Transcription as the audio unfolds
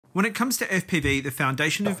When it comes to FPV, the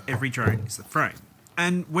foundation of every drone is the frame.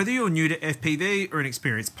 And whether you're new to FPV or an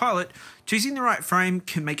experienced pilot, choosing the right frame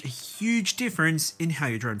can make a huge difference in how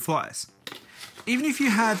your drone flies. Even if you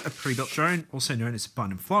have a pre-built drone, also known as a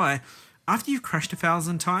bun and fly, after you've crashed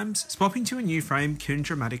 1,000 times, swapping to a new frame can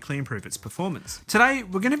dramatically improve its performance. Today,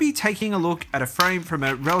 we're going to be taking a look at a frame from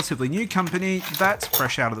a relatively new company that's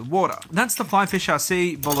fresh out of the water. That's the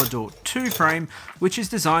FlyFishRC Volador 2 frame, which is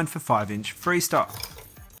designed for 5-inch freestyle.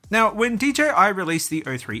 Now, when DJI released the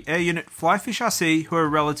O3 Air Unit, FlyFishRC, who are a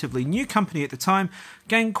relatively new company at the time,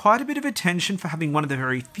 gained quite a bit of attention for having one of the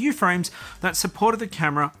very few frames that supported the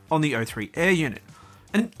camera on the O3 Air Unit.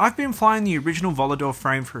 And I've been flying the original Volador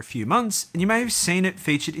frame for a few months, and you may have seen it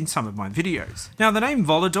featured in some of my videos. Now, the name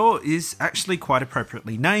Volador is actually quite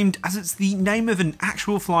appropriately named, as it's the name of an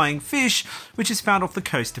actual flying fish, which is found off the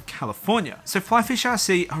coast of California. So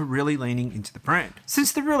FlyFishRC are really leaning into the brand.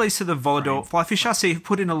 Since the release of the Volador, FlyFishRC have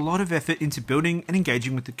put in a lot of effort into building and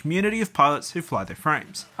engaging with the community of pilots who fly their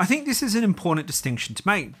frames. I think this is an important distinction to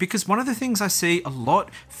make, because one of the things I see a lot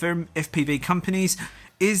from FPV companies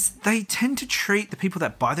is they tend to treat the people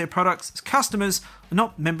that buy their products as customers and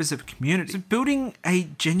not members of a community. So building a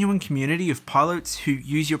genuine community of pilots who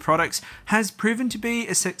use your products has proven to be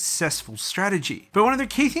a successful strategy. But one of the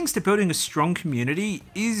key things to building a strong community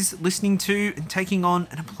is listening to and taking on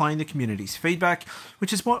and applying the community's feedback,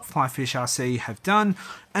 which is what FlyFishRC have done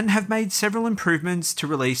and have made several improvements to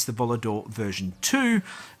release the Volador version 2,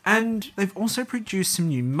 and they've also produced some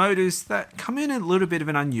new motors that come in a little bit of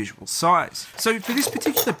an unusual size. So for this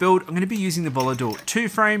particular build, I'm going to be using the Volador 2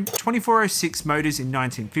 frame, 2406 motors in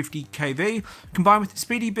 1950 kV, combined with the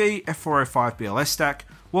SpeedyB F405 BLS stack,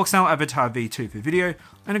 Walksnail Avatar V2 for video,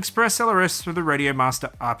 and Express LRS for the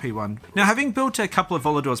Radiomaster RP1. Now, having built a couple of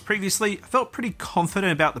Voladors previously, I felt pretty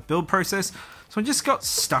confident about the build process, so I just got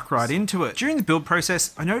stuck right into it. During the build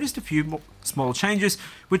process, I noticed a few small changes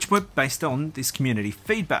which were based on this community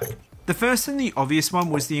feedback. The first and the obvious one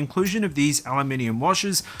was the inclusion of these aluminium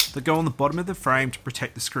washers that go on the bottom of the frame to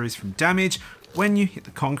protect the screws from damage when you hit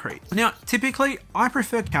the concrete. Now, typically, I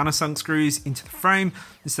prefer countersunk screws into the frame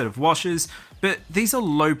instead of washers, but these are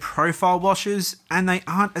low profile washers and they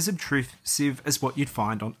aren't as obtrusive as what you'd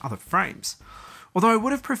find on other frames. Although I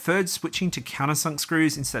would have preferred switching to countersunk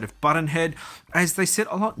screws instead of button head, as they sit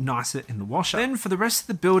a lot nicer in the washer. Then for the rest of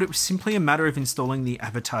the build, it was simply a matter of installing the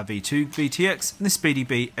Avatar V2 VTX and the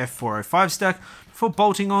SpeedyB F405 stack before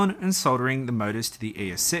bolting on and soldering the motors to the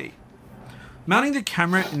ESC. Mounting the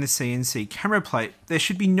camera in the CNC camera plate, there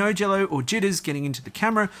should be no jello or jitters getting into the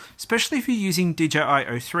camera, especially if you're using DJI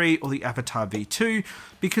O3 or the Avatar V2,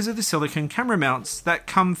 because of the silicone camera mounts that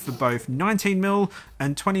come for both 19mm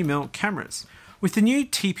and 20mm cameras. With the new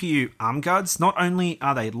TPU arm guards, not only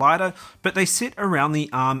are they lighter, but they sit around the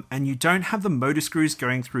arm and you don't have the motor screws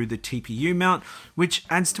going through the TPU mount, which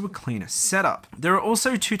adds to a cleaner setup. There are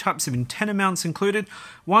also two types of antenna mounts included,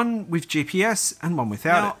 one with GPS and one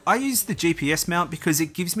without it. I use the GPS mount because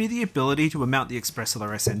it gives me the ability to mount the Express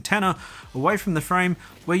LRS antenna away from the frame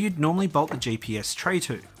where you'd normally bolt the GPS tray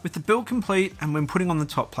to. With the build complete and when putting on the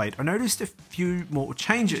top plate, I noticed a few more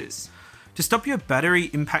changes. To stop your battery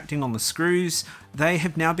impacting on the screws, they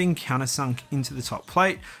have now been countersunk into the top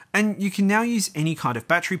plate, and you can now use any kind of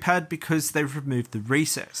battery pad because they've removed the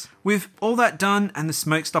recess. With all that done and the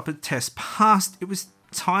smoke stopper test passed, it was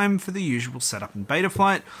time for the usual setup and beta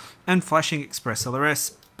flight and flashing Express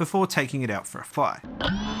LRS before taking it out for a fly.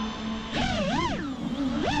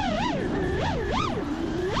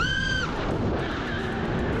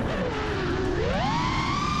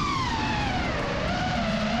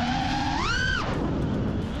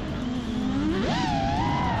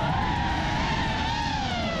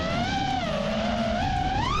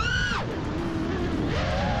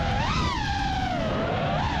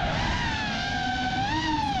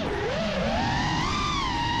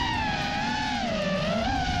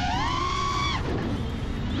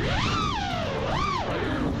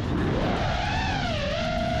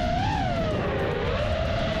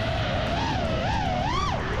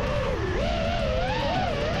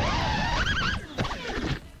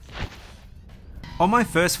 On my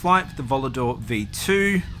first flight with the Volador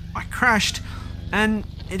V2, I crashed and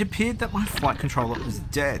it appeared that my flight controller was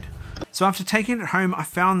dead. So after taking it home, I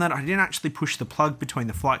found that I didn't actually push the plug between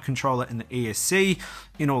the flight controller and the ESC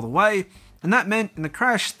in all the way, and that meant in the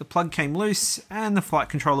crash the plug came loose and the flight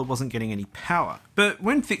controller wasn't getting any power. But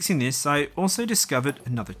when fixing this, I also discovered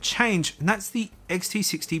another change, and that's the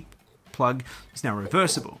XT60 plug is now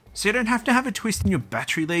reversible. So you don't have to have a twist in your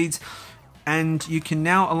battery leads, and you can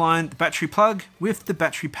now align the battery plug with the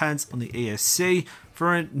battery pads on the ESC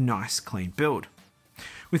for a nice clean build.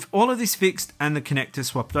 With all of this fixed and the connector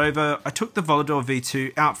swapped over, I took the Volador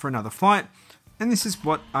V2 out for another flight, and this is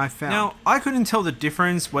what I found. Now, I couldn't tell the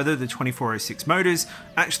difference whether the 2406 motors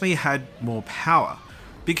actually had more power,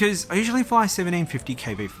 because I usually fly 1750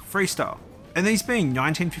 kV for freestyle, and these being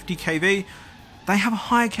 1950 kV, they have a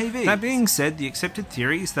higher kV. That being said, the accepted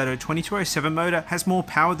theory is that a 2207 motor has more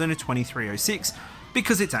power than a 2306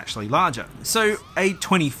 because it's actually larger. So a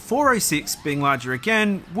 2406 being larger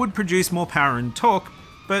again would produce more power and torque,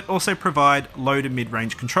 but also provide low to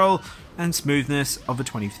mid-range control and smoothness of a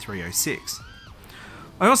 2306.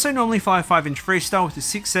 I also normally fly a 5-inch freestyle with a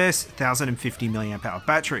 6S 1050 mAh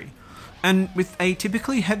battery. And with a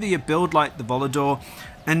typically heavier build like the Volador,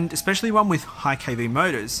 and especially one with high kV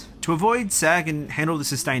motors, to avoid sag and handle the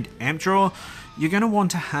sustained amp draw, you're going to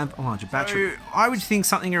want to have a larger battery. So I would think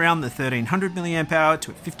something around the 1300 mAh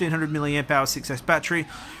to a 1500 mAh 6S battery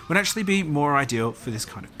would actually be more ideal for this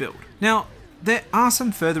kind of build. Now, there are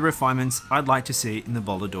some further refinements I'd like to see in the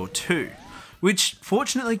Volador 2, which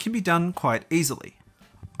fortunately can be done quite easily.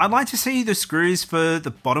 I'd like to see the screws for the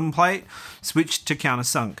bottom plate switched to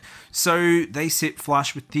countersunk, so they sit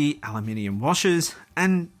flush with the aluminium washers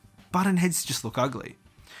and button heads just look ugly.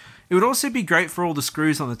 It would also be great for all the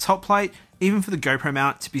screws on the top plate, even for the GoPro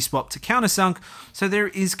mount, to be swapped to countersunk so there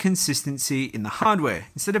is consistency in the hardware,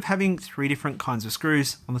 instead of having 3 different kinds of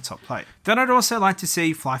screws on the top plate. Then I'd also like to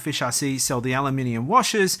see FlyFishRC sell the aluminium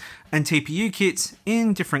washers and TPU kits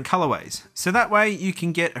in different colorways, so that way you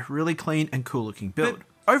can get a really clean and cool looking build.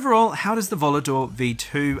 But overall, how does the Volador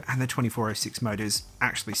V2 and the 2406 motors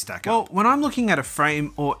actually stack up? Well, when I'm looking at a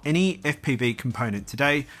frame or any FPV component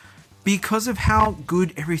today, because of how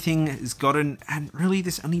good everything has gotten, and really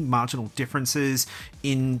there's only marginal differences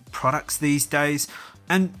in products these days,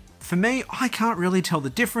 and for me, I can't really tell the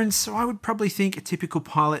difference, so I would probably think a typical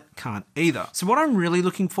pilot can't either. So what I'm really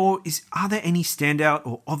looking for is, are there any standout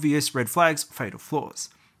or obvious red flags or fatal flaws?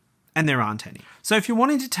 And there aren't any. So if you're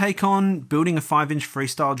wanting to take on building a 5-inch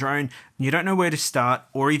freestyle drone and you don't know where to start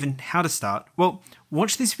or even how to start, well,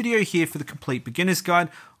 watch this video here for the complete beginner's guide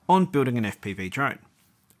on building an FPV drone.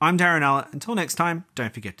 I'm Darren Allett. Until next time,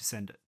 don't forget to send it.